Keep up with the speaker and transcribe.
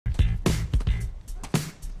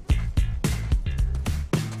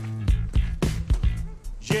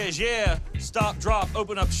Yeah. Stop, drop,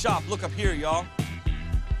 open up shop. Look up here, y'all.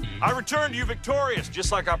 I returned you victorious,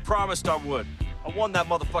 just like I promised I would. I won that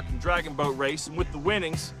motherfucking dragon boat race, and with the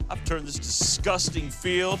winnings, I've turned this disgusting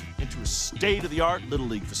field into a state-of-the-art Little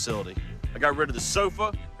League facility. I got rid of the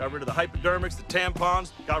sofa, got rid of the hypodermics, the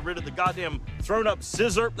tampons, got rid of the goddamn thrown-up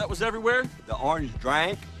scissor that was everywhere. The orange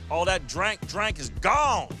drank. All that drank is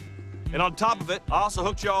gone. And on top of it, I also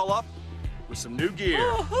hooked you all up with some new gear.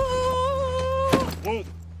 Boom.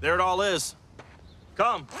 There it all is.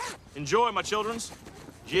 Come, enjoy, my childrens.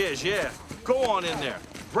 Yeah. Go on in there.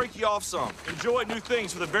 Break you off some. Enjoy new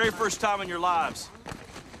things for the very first time in your lives.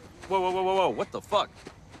 Whoa. What the fuck?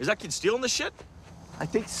 Is that kid stealing this shit? I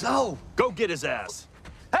think so. Go get his ass.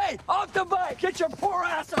 Hey, off the bike! Get your poor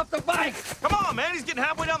ass off the bike! Come on, man. He's getting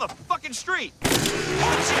halfway down the fucking street. That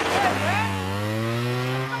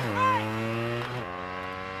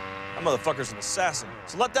motherfucker's an assassin.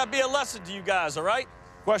 So let that be a lesson to you guys, all right?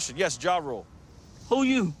 Question, yes, jaw rule. Who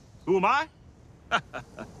you? Who am I?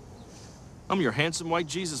 I'm your handsome white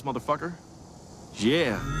Jesus, motherfucker.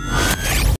 Yeah.